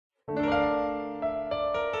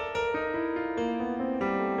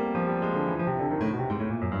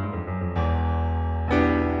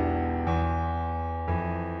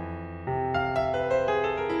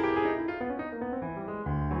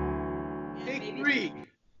Three.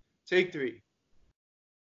 Take three.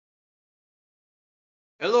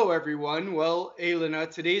 Hello, everyone. Well, Elena,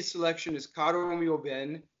 today's selection is Caro Mio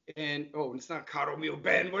Ben. And, oh, it's not Caro Mio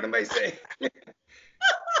Ben. What am I saying? I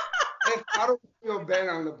have Caro Mio Ben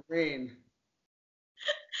on the brain.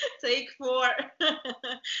 Take four.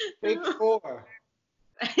 Take four.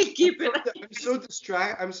 Keep it.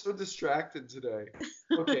 I'm so distracted today.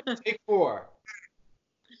 Okay, take four.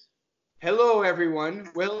 Hello, everyone.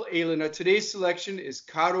 Well, Elena, today's selection is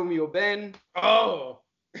Caro Mio Ben. Oh!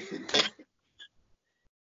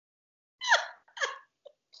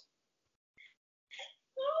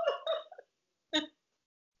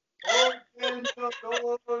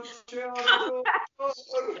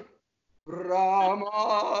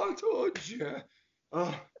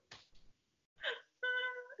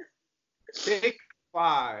 Take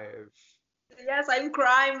five. Yes, I'm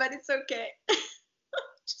crying, but it's okay.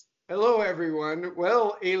 Hello, everyone.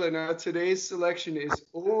 Well, Elena, today's selection is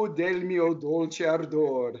O del mio dolce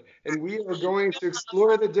ardor, and we are going to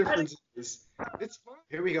explore the differences. It's fun.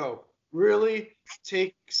 Here we go. Really?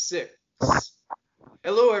 Take six.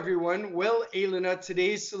 Hello, everyone. Well, Elena,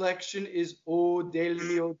 today's selection is O del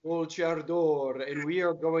mio dolce ardor, and we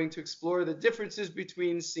are going to explore the differences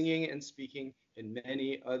between singing and speaking and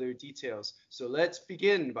many other details. So let's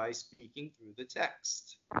begin by speaking through the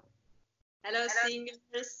text. Hello,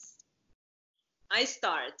 singers. I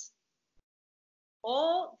start.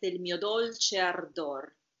 O del mio dolce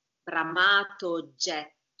ardor, bramato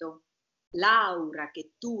oggetto, l'aura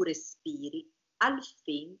che tu respiri, al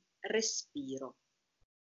fin respiro.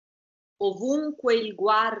 Ovunque il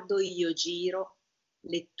guardo io giro,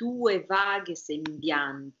 le tue vaghe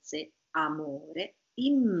sembianze, amore,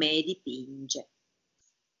 in me dipinge.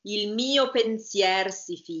 Il mio pensier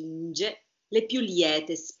si finge le più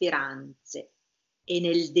liete speranze, e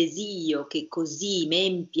nel desio che così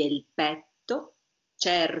m'empie il petto,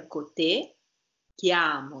 cerco te,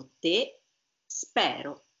 chiamo te,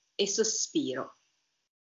 spero e sospiro.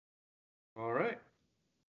 All right.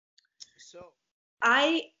 So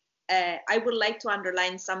I would like to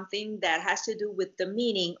underline something that has to do with the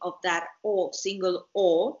meaning of that O, single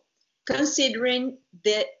O, considering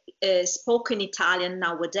the spoken Italian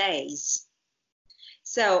nowadays.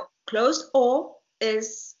 So closed O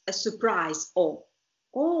is a surprise O.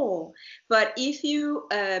 Oh, but if you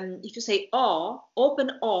say O,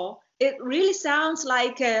 open O, it really sounds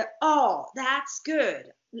like oh, that's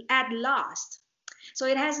good, at last. So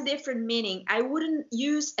it has a different meaning. I wouldn't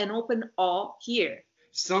use an open O here.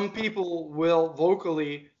 Some people will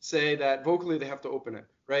vocally say that vocally they have to open it,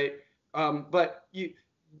 right? But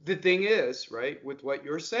the thing is, right, with what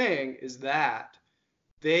you're saying is that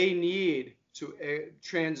they need to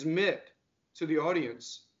transmit to the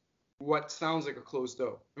audience what sounds like a closed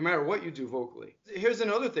O, no matter what you do vocally. Here's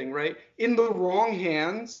another thing, right? In the wrong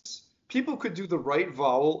hands, people could do the right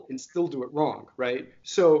vowel and still do it wrong, right?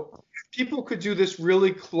 So people could do this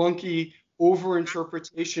really clunky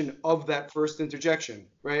overinterpretation of that first interjection,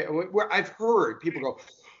 right? Where I've heard people go,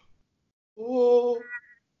 oh,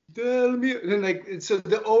 del mio, and then like, so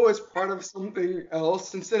the O is part of something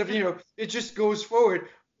else instead of, it just goes forward.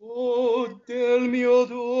 Oh, del mio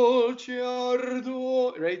dolce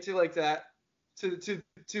ardor, right? To like that, to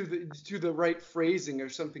the right phrasing or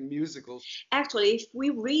something musical. Actually, if we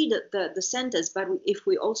read the sentence, but if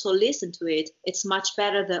we also listen to it, it's much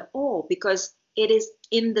better the O, because it is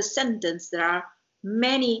in the sentence there are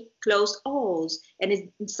many closed O's, and it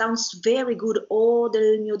sounds very good. O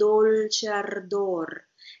del mio dolce ardor,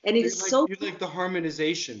 and it is so. You like the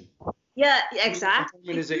harmonization. Yeah, exactly. The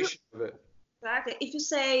harmonization of it. Exactly. If you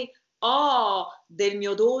say "Oh, del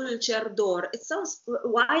mio dolce ardor," it sounds.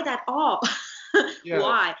 Why that "Oh"? Yeah.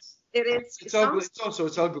 Why? It's ugly.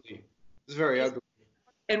 It's ugly. It's very ugly.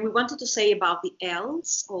 And we wanted to say about the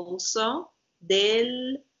L's also.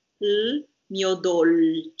 Del mio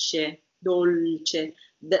dolce. Dolce.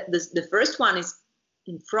 The first one is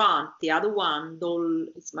in front. The other one, dol,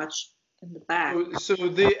 is much in the back. So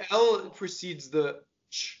the L precedes the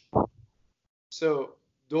ch. So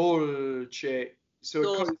dolce. So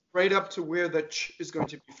it comes right up to where the ch is going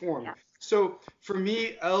to be formed. Yeah. So for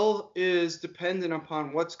me, L is dependent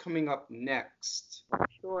upon what's coming up next.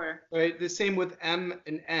 Sure. Right? The same with M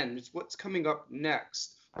and N. It's what's coming up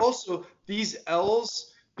next. Also, these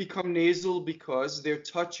L's become nasal because they're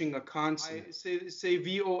touching a consonant. Say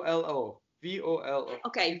V-O-L-O. V-O-L-O.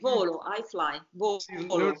 Okay, volo, I fly. Volo. See,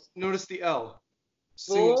 notice the L.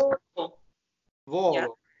 Volo. Volo. Yeah.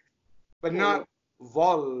 But volo. Not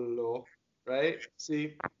vollo, right?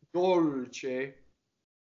 See, dolce.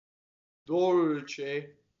 Dolce.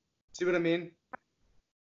 See what I mean?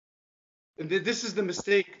 And this is the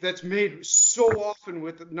mistake that's made so often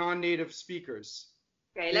with non-native speakers.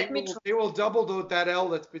 Okay, let me try. They will double that L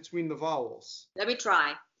that's between the vowels. Let me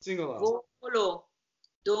try. Single L. Volo,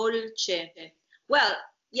 dolce. Well,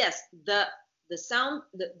 yes, the sound,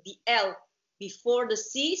 the L before the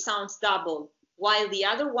C sounds double, while the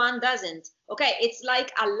other one doesn't. Okay, it's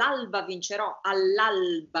like all'alba vincerò,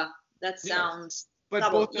 all'alba. That sounds but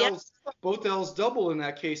double. both L's double in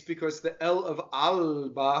that case because the L of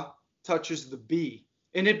alba touches the B.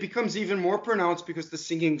 And it becomes even more pronounced because the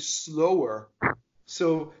singing's slower.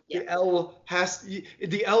 So the L has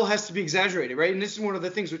to be exaggerated, right? And this is one of the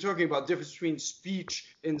things we're talking about, difference between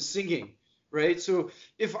speech and singing, right? So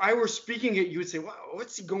if I were speaking it, you would say, wow,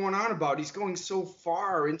 what's he going on about? He's going so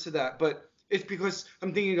far into that. But it's because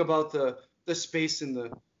I'm thinking about the space in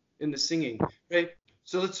the singing, right?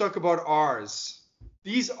 So let's talk about R's.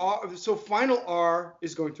 So final R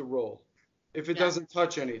is going to roll if it doesn't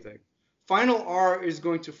touch anything. Final R is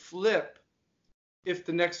going to flip if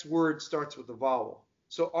the next word starts with a vowel.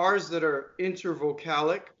 So R's that are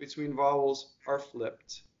intervocalic between vowels are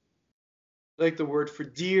flipped. Like the word for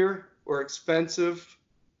dear or expensive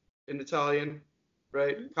in Italian,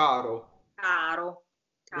 right? Caro. Caro.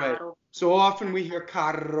 Right. So often we hear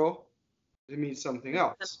carro, it means something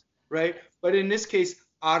else, right? But in this case,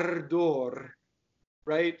 ardor,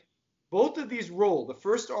 right? Both of these roll. The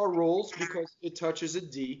first R rolls because it touches a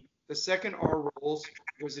D. The second R rolls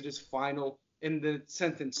because it is final and the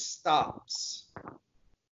sentence stops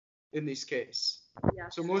in this case.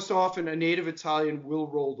 Yes. So most often a native Italian will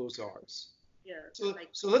roll those R's. Yeah.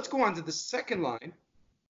 So let's go on to the second line.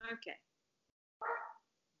 Okay.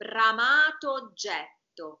 Bramato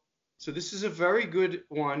oggetto. So this is a very good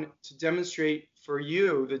one to demonstrate for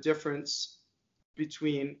you the difference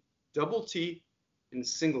between double T and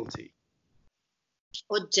single T.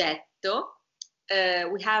 Oggetto.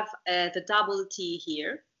 We have the double T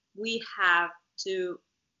here. We have to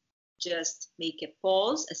just make a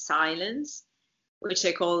pause, a silence, which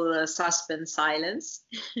I call a suspense silence.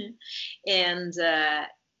 And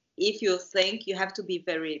if you think, you have to be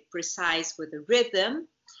very precise with the rhythm,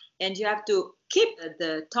 and you have to keep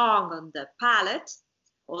the tongue on the palate.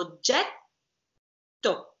 Oggetto.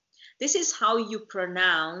 This is how you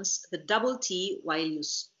pronounce the double T while you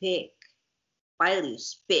speak. While you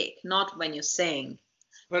speak, not when you sing.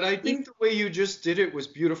 But I think the way you just did it was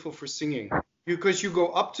beautiful for singing. Because you go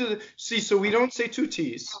up to the, so we don't say two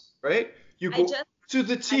T's, right? You go to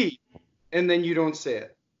the T, and then you don't say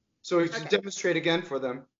it. So demonstrate again for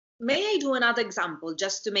them. May I do another example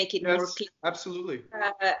just to make it more clear? Absolutely.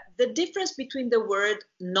 The difference between the word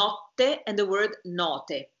notte and the word note.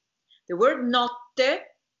 The word notte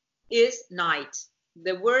is night.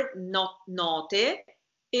 The word note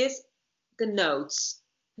is the notes,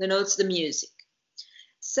 the music.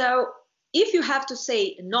 So if you have to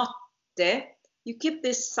say notte, you keep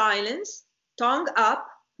this silence, tongue up,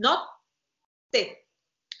 notte.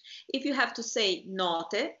 If you have to say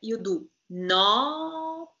note, you do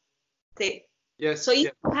notte. Yes. So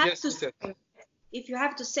if you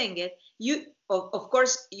have to sing it, you of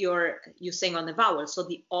course you sing on the vowel, so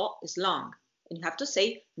the O is long, and you have to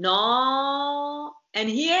say no. And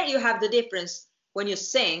here you have the difference when you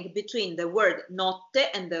sing between the word notte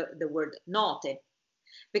and the word note,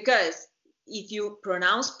 because if you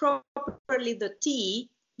pronounce properly the T,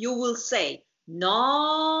 you will say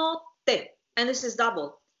notte, and this is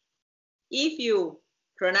double. If you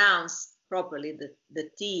pronounce properly the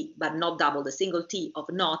T, but not double, the single T of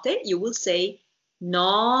note, you will say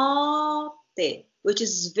notte, which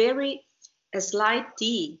is a slight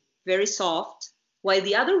T, very soft, while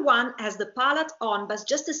the other one has the palate on, but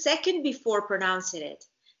just a second before pronouncing it,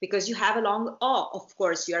 because you have a long O. Of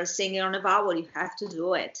course, you are singing on a vowel, you have to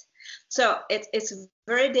do it. So it's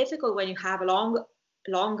very difficult when you have a long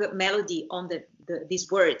melody on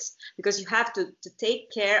these words, because you have to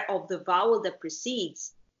take care of the vowel that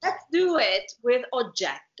precedes. Let's do it with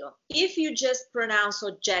oggetto. If you just pronounce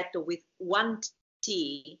oggetto with one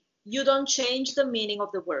T, you don't change the meaning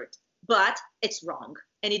of the word, but it's wrong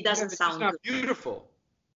and it doesn't sound good. It's not beautiful.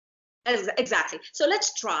 Exactly. So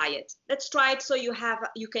let's try it. Let's try it so you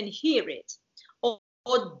can hear it.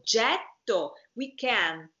 Oggetto. We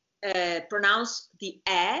can pronounce the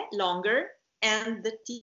E longer and the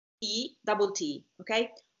T, double T.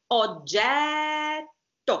 Okay. Oggetto.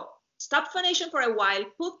 Stop phonation for a while.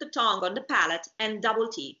 Put the tongue on the palate and double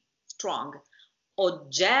T. Strong.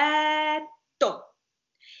 Oggetto.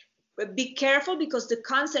 Be careful because the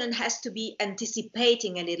consonant has to be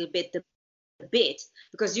anticipating a little bit the beat,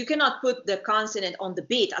 because you cannot put the consonant on the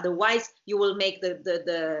beat, otherwise you will make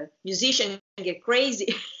the musician get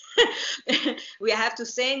crazy. We have to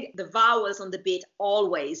sing the vowels on the beat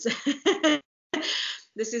always.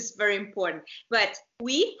 This is very important. But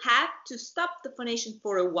we have to stop the phonation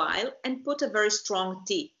for a while and put a very strong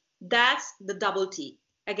T. That's the double T.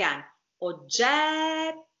 Again,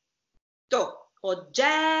 oggetto,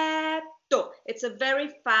 oggetto. It's a very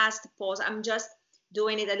fast pause. I'm just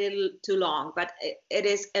doing it a little too long, but it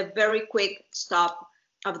is a very quick stop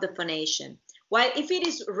of the phonation. While if it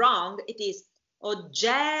is wrong, it is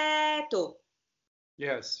oggetto.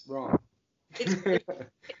 Yes, wrong.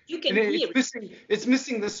 You can hear it. It's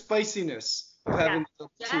missing the spiciness of having the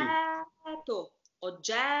oggetto,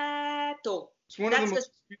 oggetto. It's one of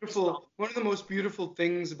the most beautiful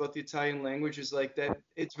things about the Italian language is like that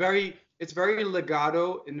it's very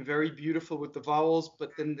legato and very beautiful with the vowels,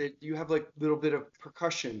 but then you have like a little bit of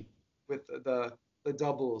percussion with the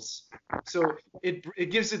doubles. So it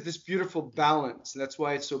gives it this beautiful balance, and that's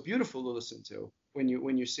why it's so beautiful to listen to when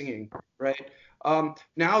you're singing, right?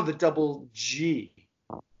 Now the double G.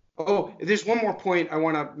 Oh, there's one more point I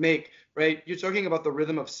want to make, right? You're talking about the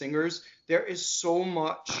rhythm of singers. There is so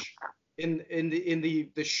much in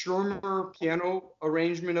the Schirmer piano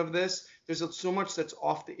arrangement of this. There's so much that's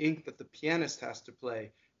off the ink that the pianist has to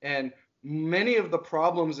play, and many of the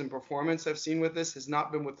problems in performance I've seen with this has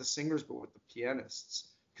not been with the singers but with the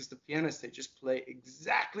pianists, because the pianists, they just play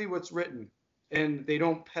exactly what's written, and they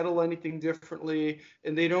don't pedal anything differently,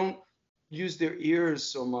 and they don't use their ears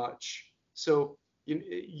so much. So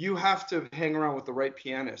you have to hang around with the right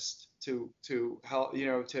pianist to help,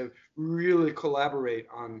 to really collaborate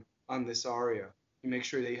on this aria. You make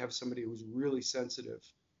sure they have somebody who's really sensitive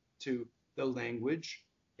to the language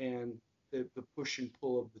and the push and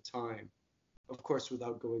pull of the time, of course,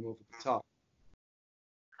 without going over the top.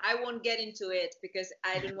 I won't get into it because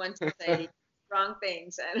I don't want to say wrong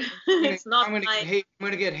things, and it's not. I'm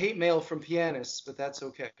gonna get hate mail from pianists, but that's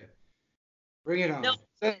okay. Bring it on. No,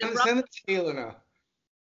 send it to Elena.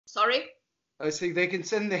 Sorry? I say they can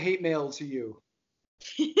send the hate mail to you.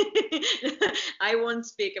 I won't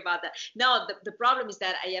speak about that. No, the problem is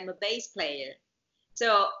that I am a bass player.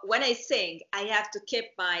 So when I sing, I have to keep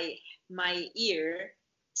my ear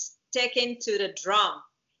sticking to the drum,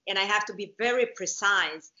 and I have to be very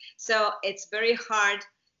precise. So it's very hard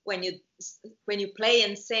when you play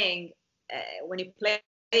and sing, when you play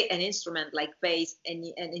an instrument like bass and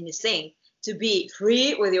you sing, to be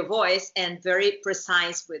free with your voice and very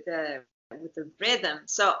precise with the rhythm.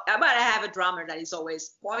 So, but I have a drummer that is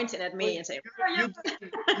always pointing at me and saying,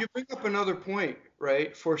 you bring up another point,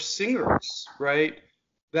 right? For singers, right?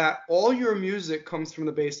 That all your music comes from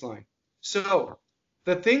the bass line. So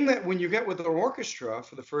the thing that when you get with an orchestra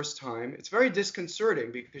for the first time, it's very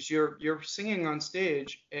disconcerting because you're singing on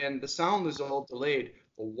stage and the sound is all delayed.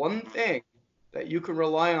 The one thing that you can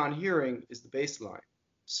rely on hearing is the bass line.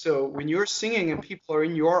 So when you're singing and people are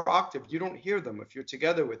in your octave, you don't hear them if you're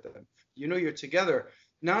together with them. You're together.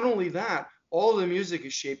 Not only that, all the music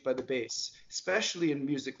is shaped by the bass, especially in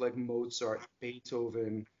music like Mozart,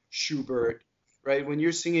 Beethoven, Schubert, right? When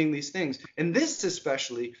you're singing these things. And this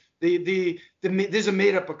especially, there's a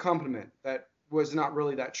made-up accompaniment that was not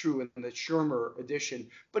really that true in the Schirmer edition,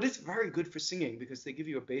 but it's very good for singing because they give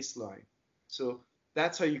you a bass line. So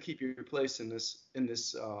that's how you keep your place in this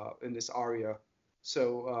aria.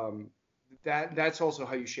 So that's also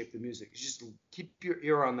how you shape the music. You just keep your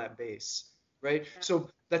ear on that bass, right? So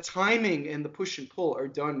the timing and the push and pull are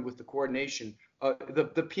done with the coordination.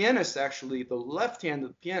 The pianist, actually, the left hand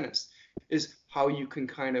of the pianist is how you can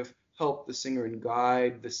kind of help the singer and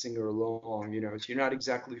guide the singer along. So you're not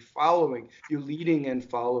exactly following, you're leading and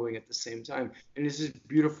following at the same time. And this is a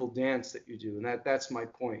beautiful dance that you do, and that's my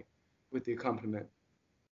point with the accompaniment.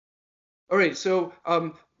 All right, so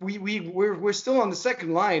we're still on the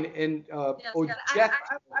second line, and the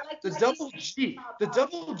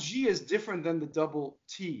double G is different than the double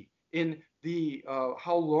T in the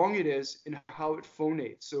how long it is and how it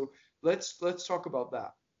phonates. So let's talk about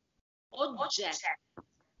that. Oggetto.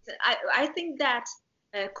 I think that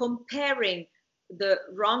comparing the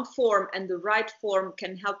wrong form and the right form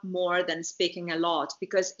can help more than speaking a lot,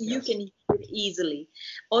 because you can hear it easily.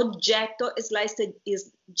 Oggetto is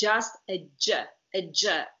just a j,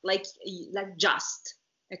 like just.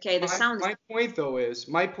 Okay, the sound. My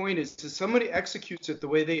point is, if somebody executes it the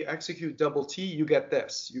way they execute double T, you get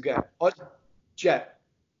this. You get oggetto.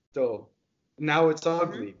 Now it's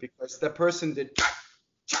ugly because the person did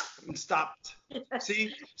and stopped.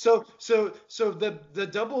 See, so the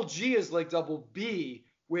double G is like double B,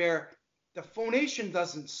 where the phonation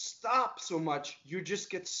doesn't stop so much. You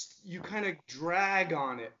kind of drag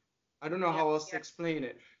on it. I don't know how else to explain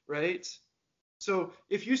it, right? So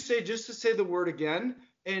if you say, just to say the word again,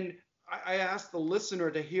 And I asked the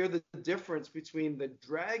listener to hear the difference between the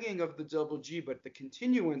dragging of the double G, but the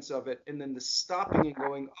continuance of it, and then the stopping and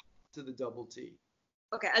going up to the double T.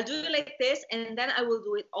 Okay, I'll do it like this, and then I will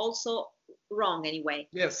do it also wrong anyway.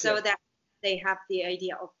 Yes. So that they have the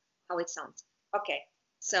idea of how it sounds. Okay,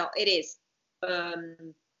 so it is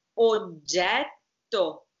oggetto.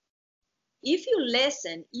 If you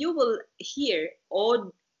listen, you will hear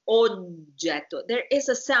oggetto. There is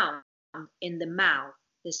a sound in the mouth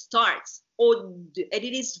that starts and it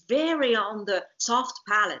is very on the soft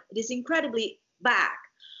palate. It is incredibly back.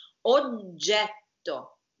 Oggetto.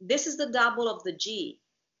 This is the double of the G.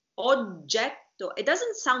 Oggetto. It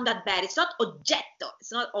doesn't sound that bad. It's not oggetto.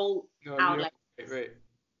 It's not all out like right.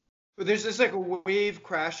 But there's just like a wave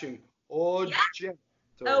crashing. Oggetto.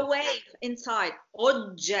 A wave inside.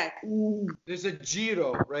 Oggetto. There's a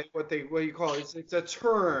giro, right? What you call it? It's a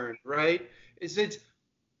turn, right?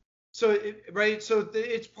 So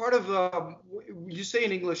it's part of you say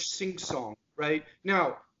in English sing song, right?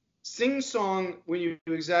 Now, sing song, when you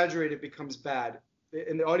exaggerate, it becomes bad,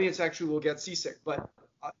 and the audience actually will get seasick. But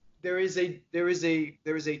there is a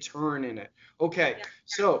turn in it. Okay, yeah.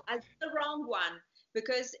 So I did the wrong one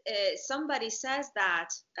because somebody says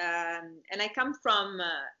that, and I come from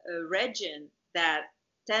a region that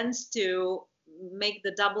tends to make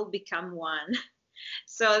the double become one.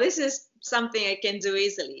 So this is something I can do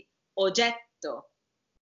easily. Oggetto.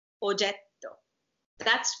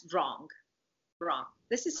 That's wrong.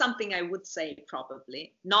 This is something I would say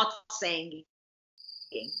probably, not saying.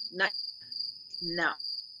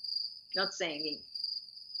 Not saying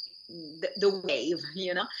the wave,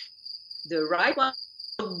 you know. The right one,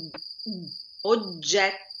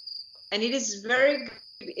 oggetto, and it is very good.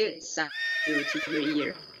 It's good to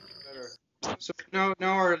hear. Better. So now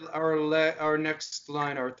our next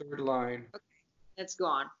line, our third line. Okay, let's go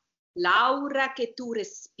on. Laura che tu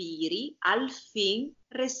respiri, al fin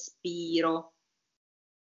respiro.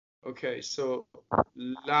 Okay, so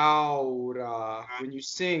Laura, when you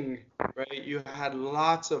sing, right, you had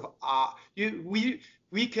lots of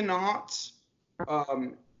we cannot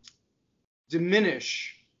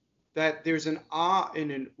diminish that there's an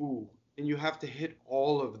and an u, and you have to hit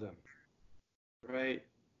all of them, right?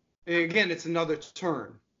 And again, it's another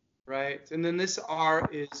turn, right? And then this R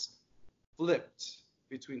is flipped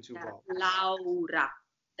between two vowels. Laura.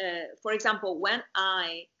 For example, when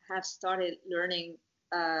I have started learning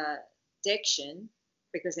diction,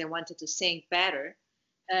 because I wanted to sing better,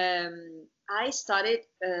 I started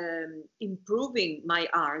improving my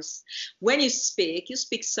R's. When you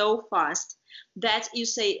speak so fast that you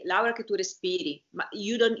say, Laura che tu respiri,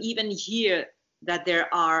 you don't even hear that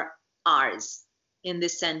there are R's in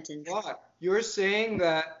this sentence. What? You're saying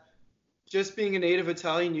that just being a native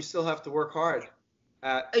Italian, you still have to work hard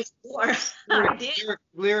at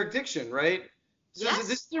lyric diction, right? So yes.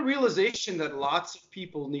 This is the realization that lots of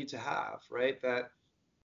people need to have, right?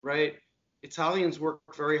 Italians work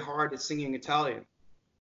very hard at singing Italian.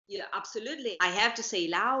 Yeah, absolutely. I have to say,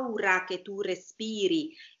 Laura che tu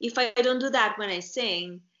respiri. If I don't do that when I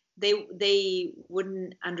sing, they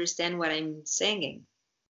wouldn't understand what I'm singing.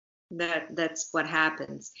 That's what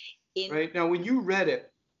happens. Right. Now, when you read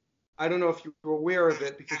it, I don't know if you were aware of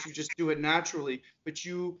it because you just do it naturally, but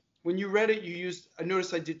when you read it, you used, I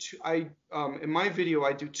noticed I did two, in my video,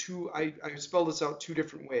 I do two, I spell this out two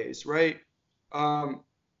different ways, right?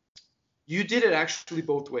 You did it actually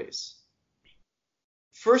both ways.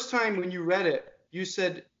 First time when you read it, you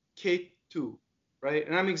said K2, right?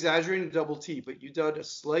 And I'm exaggerating the double T, but you did a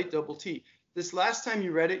slight double T. This last time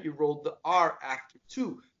you read it, you rolled the R after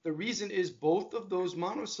two. The reason is both of those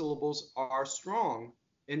monosyllables are strong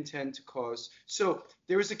and tend to cause. So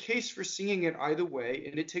there is a case for singing it either way,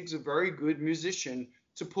 and it takes a very good musician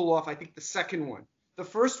to pull off, I think, the second one. The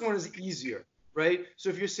first one is easier, right? So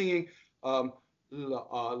if you're singing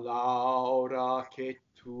Laura che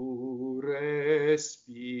tu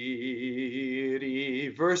respiri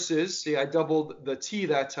versus, see, I doubled the T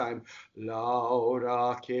that time.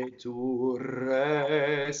 Laura che tu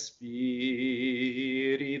respiri.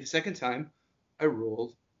 The second time, I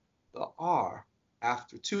rolled the R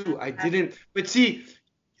after two. I didn't, but see,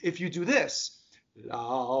 if you do this,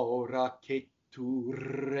 Laura che tu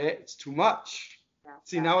it's too much.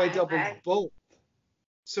 See, now I doubled both.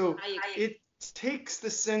 So it takes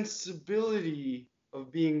the sensibility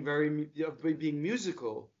of being being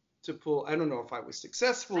musical to pull. I don't know if I was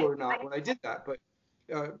successful or not when I did that, but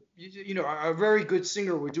you know, a very good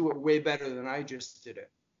singer would do it way better than I just did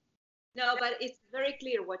it. No, but it's very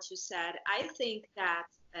clear what you said. I think that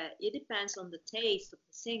it depends on the taste of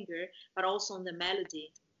the singer, but also on the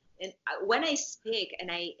melody. And when I speak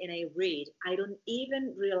and I read, I don't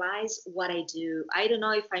even realize what I do. I don't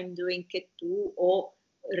know if I'm doing che tu or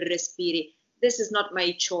respiri. This is not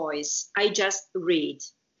my choice. I just read.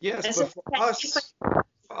 Yes, And but so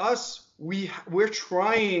for us, we're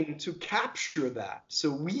trying to capture that.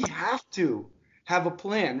 So we have to have a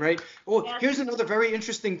plan, right? Oh, yes, here's another very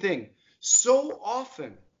interesting thing. So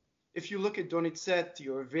often, if you look at Donizetti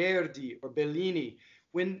or Verdi or Bellini,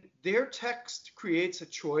 when their text creates a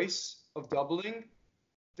choice of doubling,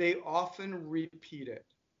 they often repeat it.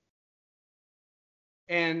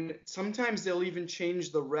 And sometimes they'll even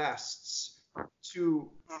change the rests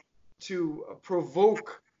to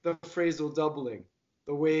provoke the phrasal doubling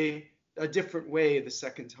a different way the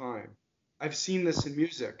second time. I've seen this in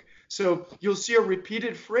music. So you'll see a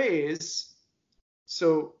repeated phrase.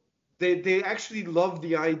 So they actually love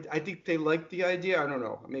the idea. I think they like the idea. I don't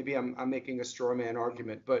know. Maybe I'm making a straw man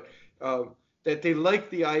argument, but that they like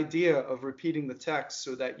the idea of repeating the text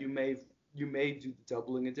so that you may do the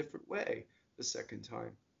doubling a different way the second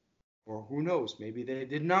time. Or who knows, maybe they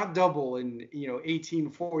did not double in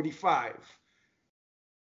 1845.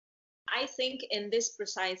 I think in this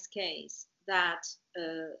precise case that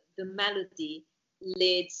the melody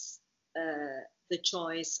leads the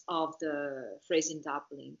choice of the phrasing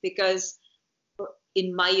doubling, because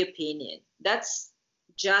in my opinion, that's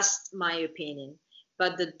just my opinion,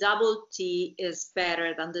 but the double T is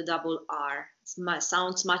better than the double R. It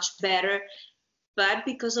sounds much better, but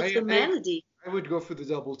because of the melody. I would go for the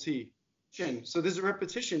double T. So there's a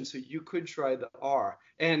repetition, so you could try the R.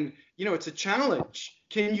 And, it's a challenge.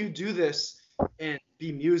 Can you do this and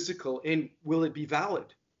be musical, and will it be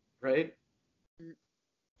valid, right?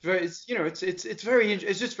 It's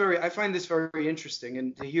just very, I find this very interesting,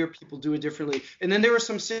 and to hear people do it differently. And then there were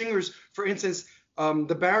some singers, for instance,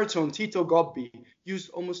 the baritone Tito Gobbi used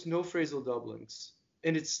almost no phrasal doublings,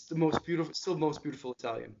 and it's still the most beautiful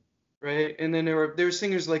Italian, right? And then there were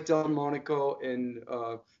singers like Del Monaco and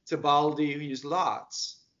Tebaldi who used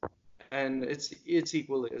lots, and it's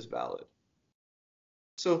equally as valid.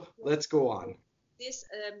 So let's go on. This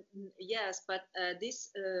yes, but this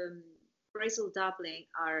phrasal doubling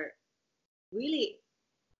are really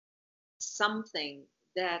something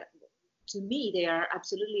that, to me, they are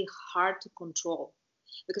absolutely hard to control,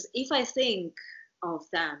 because if I think of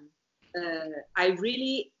them, I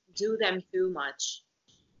really do them too much.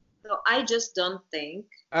 So I just don't think.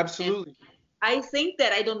 Absolutely. I think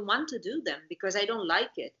that I don't want to do them because I don't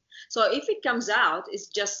like it. So if it comes out, it's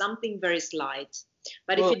just something very slight.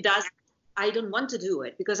 But if it does, I don't want to do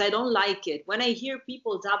it because I don't like it. When I hear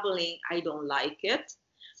people doubling, I don't like it.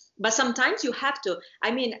 But sometimes you have to.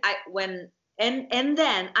 I mean, and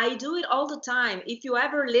then I do it all the time. If you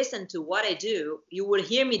ever listen to what I do, you will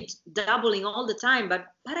hear me doubling all the time. But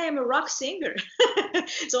I am a rock singer,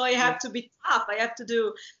 so I have to be tough. I have to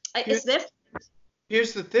do. It's different.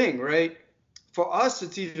 Here's the thing, right? For us,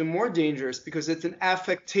 it's even more dangerous because it's an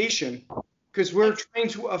affectation. Because we're trying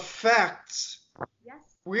to affect. Yes.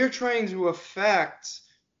 We're trying to affect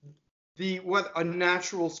what a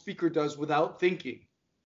natural speaker does without thinking,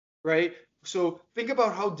 right? So think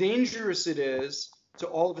about how dangerous it is to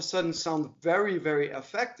all of a sudden sound very, very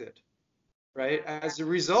affected, right? As a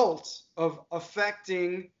result of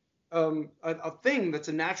affecting a thing that's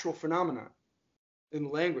a natural phenomenon in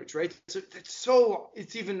language, right? So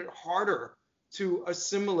it's even harder to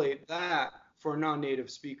assimilate that for a non-native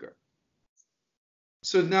speaker.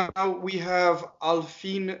 So now we have al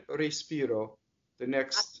fin respiro, the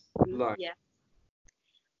next line. Yeah.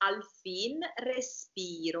 Al fin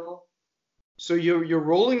respiro. So you're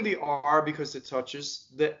rolling the R because it touches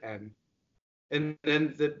the N, and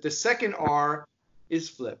then the second R is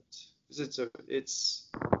flipped because it's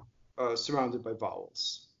surrounded by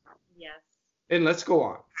vowels. Yes. And let's go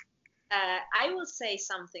on. I will say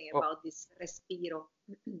something about this respiro.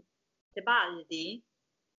 Tebaldi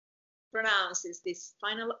pronounces this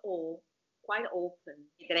final O quite open.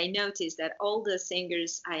 That I noticed that all the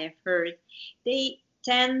singers I have heard, they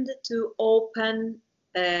tend to open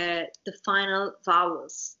the final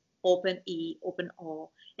vowels, open E, open O.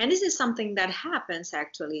 And this is something that happens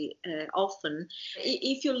actually often.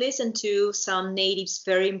 If you listen to some natives,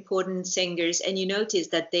 very important singers, and you notice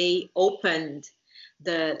that they opened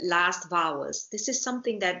the last vowels, this is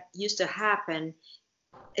something that used to happen,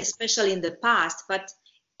 especially in the past,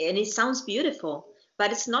 and it sounds beautiful,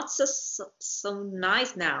 but it's not so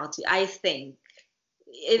nice now, I think.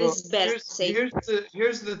 It is better to say.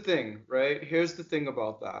 Here's the thing, right? Here's the thing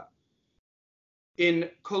about that. In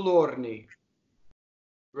Colorni,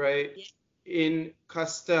 right? Yes. In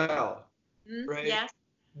Castel, right? Yes.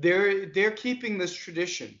 They're keeping this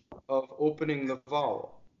tradition of opening the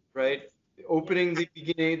vowel, right? Opening the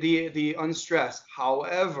beginning, the unstressed.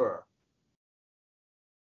 However,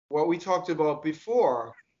 what we talked about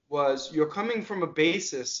before was you're coming from a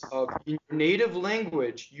basis of in your native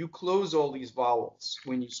language, you close all these vowels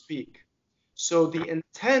when you speak. So the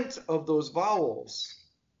intent of those vowels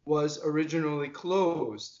was originally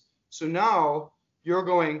closed. So now you're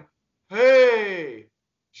going, hey,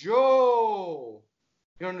 Joe.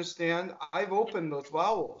 You understand? I've opened those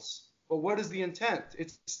vowels. But what is the intent?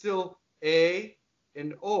 It's still A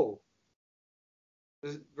and O,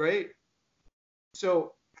 right?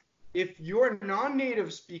 So if you're a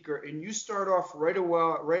non-native speaker and you start off right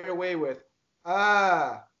away with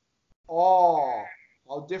oh,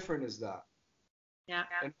 how different is that? Yeah.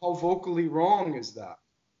 And how vocally wrong is that?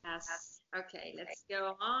 Yes. Okay, let's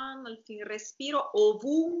go on. Il respiro,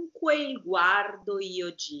 ovunque il guardo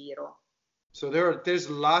io giro. So there's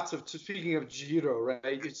lots of, speaking of giro,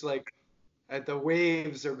 right? It's like the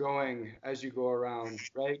waves are going as you go around,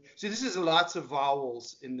 right? So this is lots of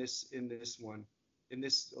vowels in this one, in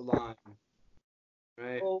this line,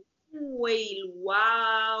 right? Ovunque il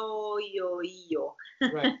wow io.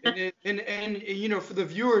 Right. And you know, for the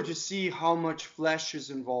viewer to see how much flesh is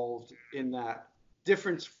involved in that.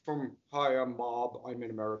 Difference from, hi, I'm Bob, I'm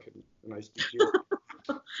an American, and I speak here.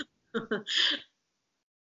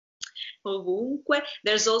 Ovunque.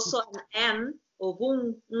 There's also an N.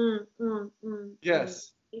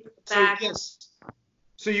 Yes. So yes.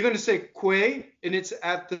 So you're going to say que, and it's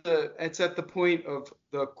at the point of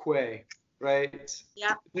the que, right?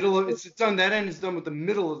 Yeah. It's done. That end is done with the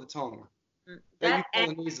middle of the tongue. That you call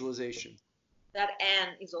N, a nasalization. That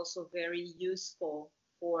N is also very useful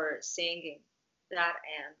for singing. That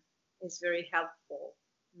N is very helpful.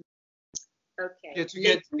 Okay. Yeah,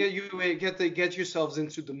 to get yourselves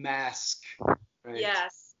into the mask. Right?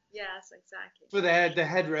 Yes. Yes. Exactly. For the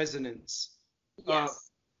head resonance.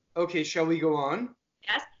 Yes. Okay. Shall we go on?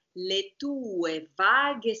 Yes. Le tue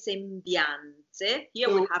vaghe sembianze. Here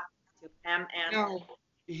we have M and. Now,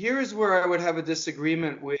 here is where I would have a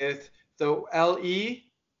disagreement with the LE.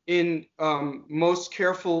 In most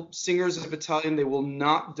careful singers of Italian, they will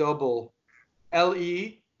not double.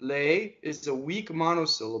 LE, lei, is a weak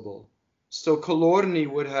monosyllable. So Colorni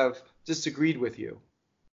would have disagreed with you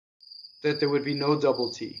that there would be no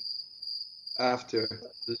double T after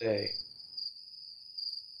lei.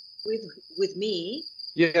 With me?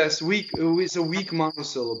 Yes, weak. It's a weak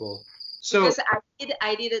monosyllable. So because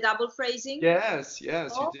I did a double phrasing. Yes, you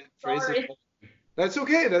did phrase it. That's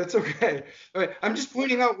okay. All right, I'm just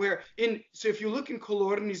pointing out where so if you look in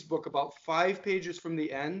Colorni's book, about 5 pages from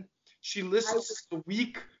the end, she lists the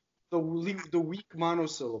weak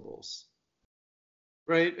monosyllables.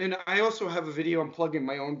 Right? And I also have a video, I'm plugging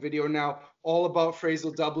my own video now, all about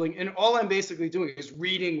phrasal doubling. And all I'm basically doing is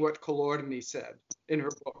reading what Colorni said in her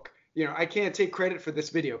book. You know, I can't take credit for this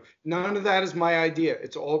video. None of that is my idea.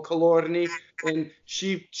 It's all Colorni, and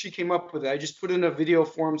she came up with it. I just put in a video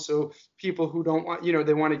form so people who don't want, you know,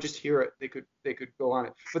 they want to just hear it, they could go on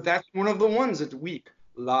it. But that's one of the ones that's weak.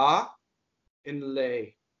 La and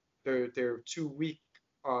lei. They're 2 weak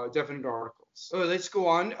definite articles. So let's go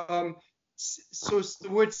on. So it's the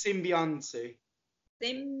word sembianze.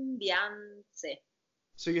 Sembianze.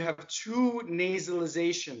 So you have 2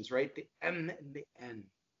 nasalizations, right? The M and the N.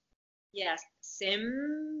 Yes,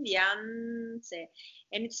 sembianze.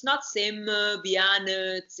 And it's not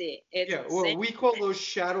sembianze. Yeah, well, we call those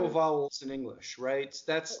shadow vowels in English, right?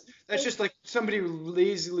 That's just like somebody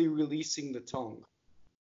lazily releasing the tongue.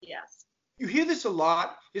 Yes. You hear this a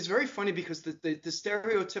lot. It's very funny because the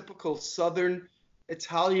stereotypical Southern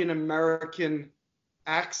Italian American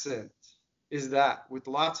accent is that, with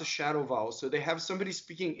lots of shadow vowels. So they have somebody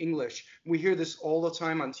speaking English. We hear this all the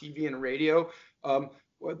time on TV and radio, of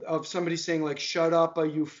somebody saying like, "Shut up,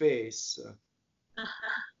 you face."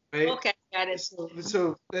 Right? Okay, got it.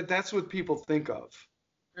 So that's what people think of.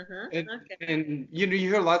 And you know, you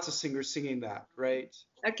hear lots of singers singing that, right?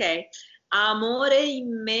 Okay. Amore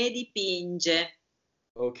in me dipinge.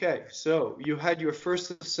 Okay, so you had your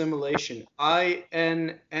first assimilation.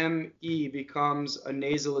 I-N-M-E becomes a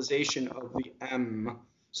nasalization of the M.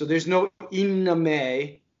 So there's no in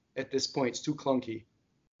me at this point. It's too clunky,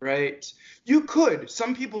 right? You could.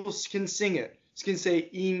 Some people can sing it. Can say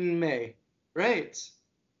in me, right?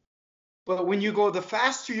 But when you go, the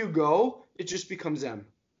faster you go, it just becomes M.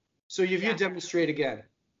 So if you demonstrate again.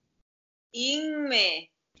 In me.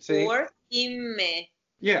 Or in me.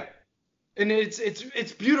 Yeah. And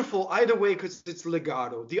it's beautiful either way because it's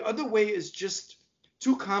legato. The other way is just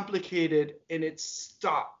too complicated and it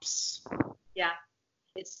stops. Yeah,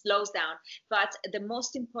 it slows down. But the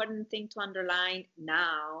most important thing to underline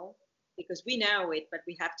now because we know it, but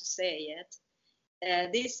we have to say it.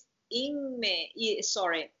 This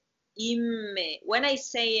sorry, imme. When I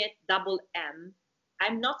say it double M,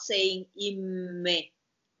 I'm not saying imme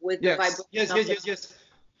with the vibration. Yes.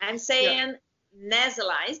 I'm saying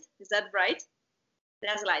nasalized. Is that right?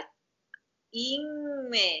 Nasalized.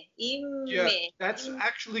 Imme. Yeah,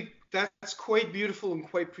 that's quite beautiful and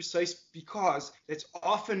quite precise because it's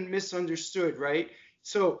often misunderstood, right?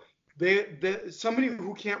 So somebody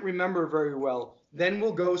who can't remember very well then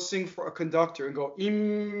will go sing for a conductor and go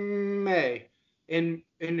imme and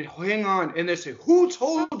hang on, and they say, who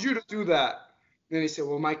told you to do that? And they say,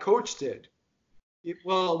 well, my coach did.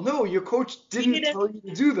 Well, no, your coach didn't tell you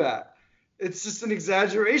to do that. It's just an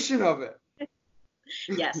exaggeration of it.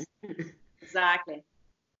 Yes, exactly.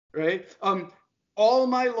 Right? All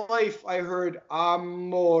my life I heard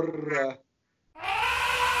amor.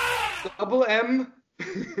 Double M,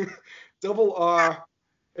 double R,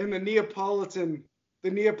 and the Neapolitan.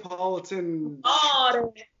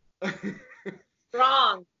 Amore.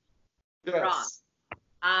 Wrong. Yes. Wrong.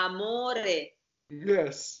 Amore.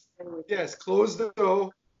 Yes. Closed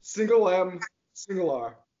O, single M, single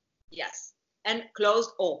R. Yes. And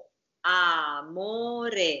closed O.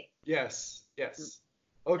 Amore. Yes.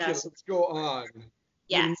 Okay, let's go on.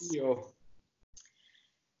 Yes.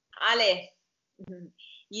 Ale.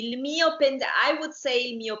 I would say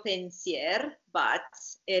il mio pensier, but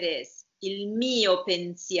it is il mio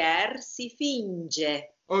pensier si finge.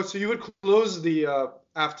 Oh, so you would close the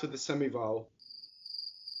after the semivowel.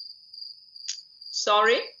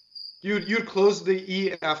 Sorry? You'd close the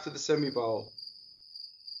E after the semivowel.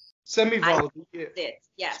 Semivowel.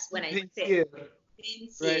 Yes, when I say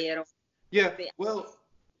pensiero. Right? Yeah. Well,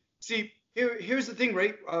 see, here's the thing,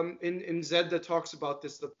 right? In Zed that talks about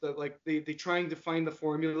this, they trying to find the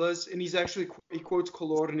formulas, and he quotes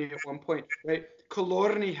Colorni at one point, right?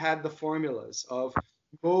 Colorni had the formulas of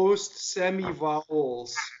most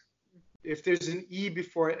semivowels. If there's an E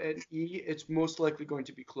before an E, it's most likely going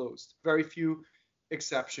to be closed. Very few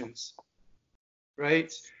exceptions,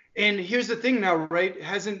 right? And here's the thing now, right?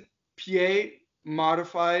 Hasn't Pie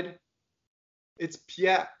modified? It's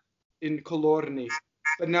Pie in Colorni.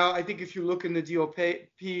 But now I think if you look in the DOP,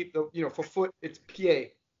 for foot, it's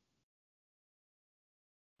Pie.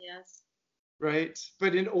 Yes. Right?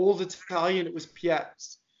 But in old Italian, it was Pie.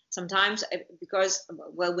 Sometimes, because,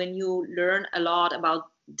 well, when you learn a lot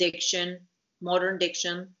about diction, modern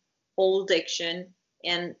diction, old diction,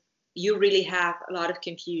 and you really have a lot of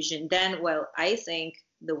confusion, then, well, I think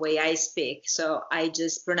the way I speak, so I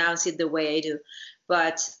just pronounce it the way I do.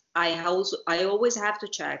 But I always have to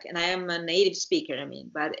check, and I am a native speaker,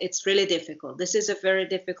 but it's really difficult. This is a very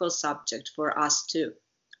difficult subject for us too,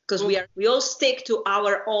 because we all stick to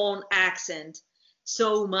our own accent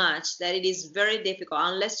so much that it is very difficult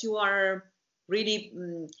unless you are really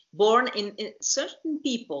born in certain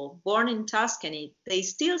people born in Tuscany. They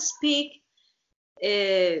still speak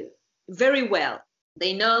very well.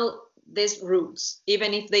 They know these roots,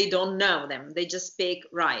 even if they don't know them. They just speak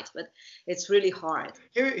right, but it's really hard.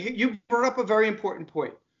 Here, you brought up a very important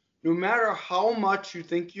point. No matter how much you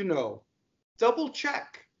think you know, double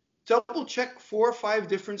check 4 or 5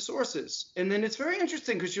 different sources, and then it's very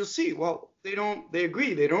interesting because you'll see, well, they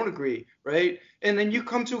agree, they don't agree, right? And then you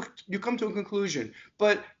come to a conclusion.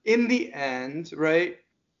 But in the end, right,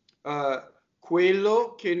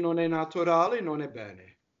 quello che non è naturale non è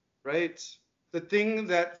bene, right? The thing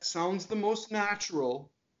that sounds the most natural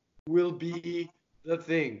will be the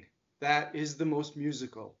thing that is the most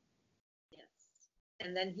musical. Yes.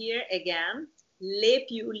 And then here again, le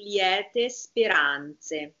più liete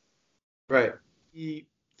speranze. Right. The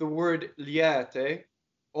word liete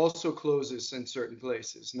also closes in certain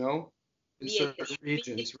places, no? In certain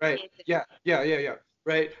regions, right? Yeah.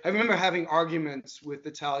 Right. I remember having arguments with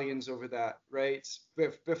Italians over that, right?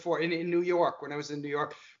 Before in New York, when I was in New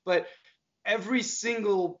York. But every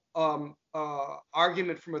single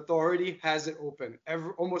argument from authority has it open.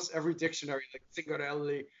 Almost every dictionary, like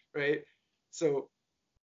Zingarelli, right? So,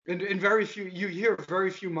 and you hear very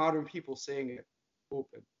few modern people saying it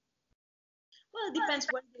open. Well, it depends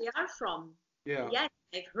where they are from. Yeah,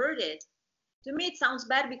 I've heard it. To me, it sounds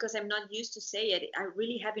bad because I'm not used to say it. I'm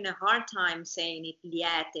really having a hard time saying it,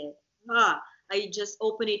 liete. I just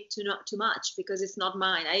open it too much because it's not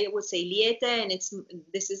mine. I would say liete, and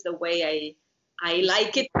this is the way I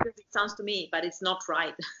like it because it sounds to me, but it's not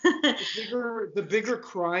right. The bigger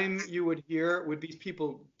crime you would hear would be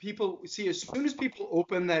people see, as soon as people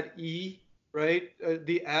open that E, right,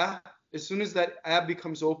 the A, as soon as that A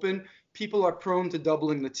becomes open, people are prone to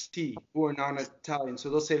doubling the T who are non-Italian. So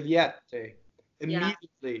they'll say liete immediately.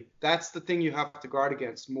 Yeah. That's the thing you have to guard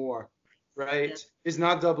against more. right? Yes. Is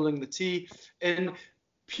not doubling the T. And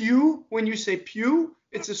più, when you say più,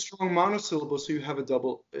 it's a strong monosyllable, so you have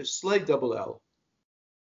a slight double L,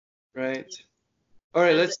 right? Yes. All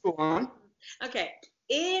right, let's go on. Ok.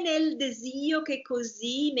 E nel desio che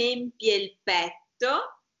così m'empie il petto.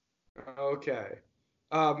 Okay.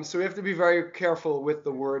 So we have to be very careful with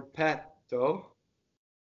the word petto.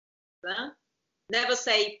 Never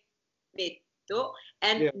say petto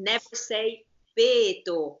and Yes. never say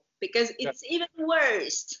peto because it's even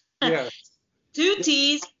worse. Yes. Two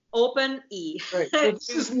T's, open E. Right. So this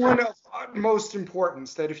is one of utmost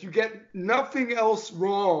importance, that if you get nothing else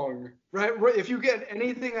wrong, right? If you get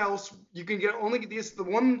anything else, you can get only this. The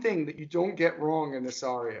one thing that you don't get wrong in this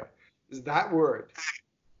aria is that word.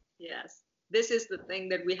 Yes. This is the thing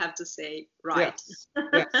that we have to say right.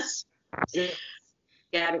 Yes. Yes.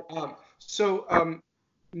 Got it. So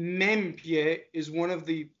m'empie is one of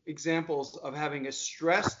the examples of having a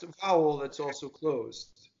stressed vowel that's also closed.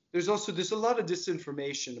 There's a lot of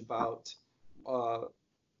disinformation about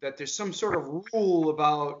that there's some sort of rule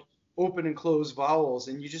about open and closed vowels,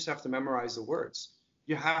 and you just have to memorize the words.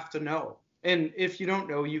 You have to know. And if you don't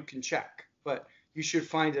know, you can check, but you should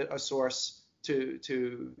find a source to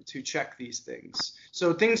check these things.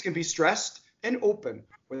 So things can be stressed and open,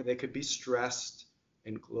 or they could be stressed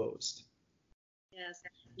and closed. Yes.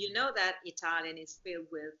 You know that Italian is filled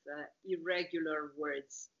with irregular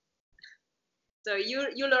words. So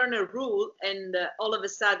you learn a rule, and all of a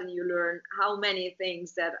sudden you learn how many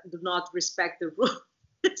things that do not respect the rule.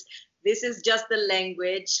 This is just the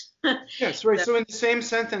language. Yes, right. So in the same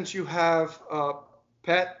sentence, you have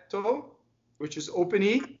petto, which is open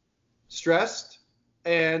E, stressed,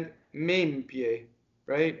 and m'empie,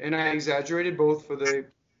 right? And I exaggerated both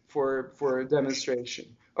for a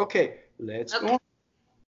demonstration. Okay, let's go on.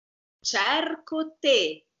 Cerco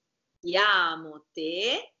te, chiamo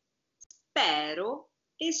te, spero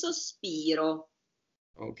e sospiro.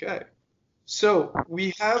 Okay, so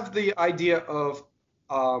we have the idea of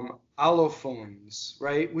allophones,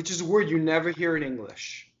 right? Which is a word you never hear in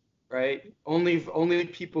English, right? Only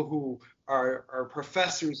people who are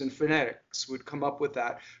professors in phonetics would come up with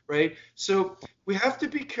that, right? So we have to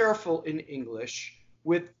be careful in English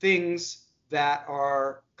with things that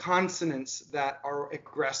are consonants that are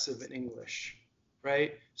aggressive in English,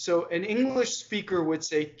 right? So an English speaker would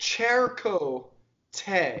say cerco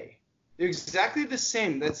te. They're exactly the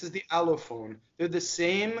same. This is the allophone. They're the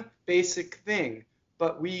same basic thing,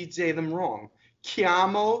 but we say them wrong.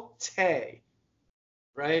 Chiamo te,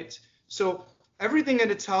 right? So everything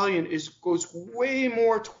in Italian goes way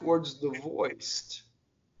more towards the voiced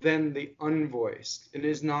than the unvoiced. It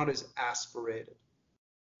is not as aspirated.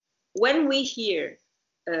 When we hear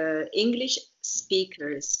English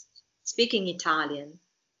speakers speaking Italian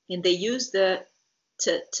and they use the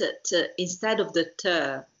t instead of the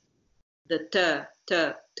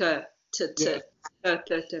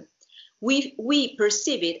we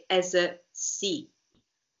perceive it as a C.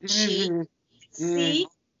 C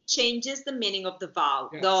changes the meaning of the vowel,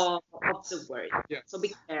 Yes. of the word. Yes. So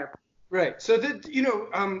be careful. Right. So that,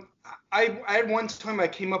 I at one time I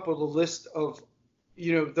came up with a list of,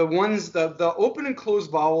 the ones, the open and closed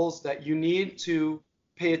vowels that you need to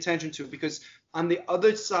pay attention to, because on the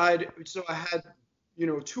other side, so I had,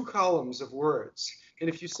 2 columns of words. And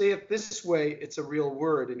if you say it this way, it's a real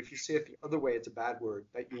word. And if you say it the other way, it's a bad word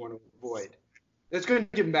that you want to avoid. That's going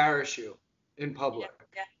to embarrass you in public.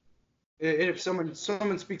 Yeah. If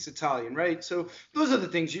someone speaks Italian, right? So those are the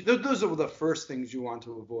things those are the first things you want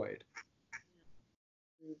to avoid.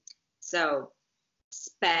 So,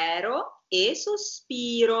 spero e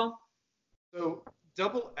sospiro. So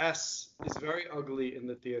double S is very ugly in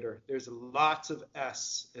the theater. There's lots of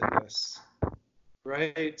S in this,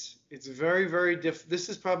 right? It's very, very this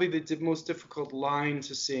is probably the most difficult line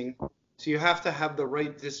to sing. So you have to have the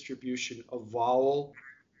right distribution of vowel,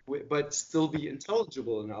 but still be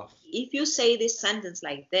intelligible enough. If you say this sentence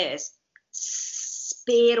like this,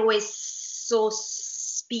 spero e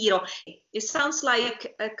sospiro, it sounds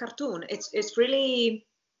like a cartoon. It's really...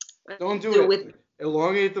 Don't do it.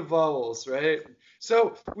 Elongate the vowels, right?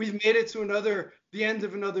 So we've made it to the end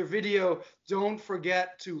of another video. Don't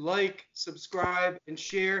forget to like, subscribe, and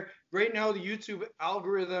share. Right now, the YouTube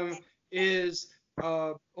algorithm is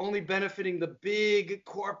only benefiting the big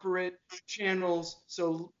corporate channels.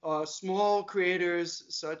 So small creators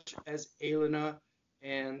such as Elena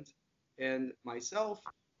and myself,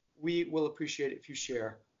 we will appreciate it if you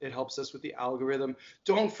share. It helps us with the algorithm.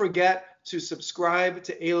 Don't forget to subscribe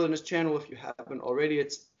to Elena's channel if you haven't already.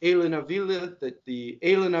 It's Elena Villa, the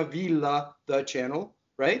Elena Villa, the channel,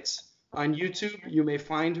 right? On YouTube, you may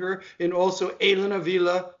find her. And also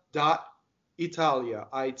elenavilla.com. Italia,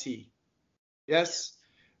 IT. Yes.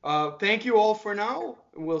 Thank you all for now.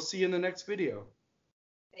 We'll see you in the next video.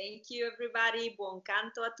 Thank you, everybody. Buon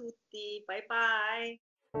canto a tutti. Bye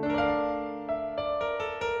bye.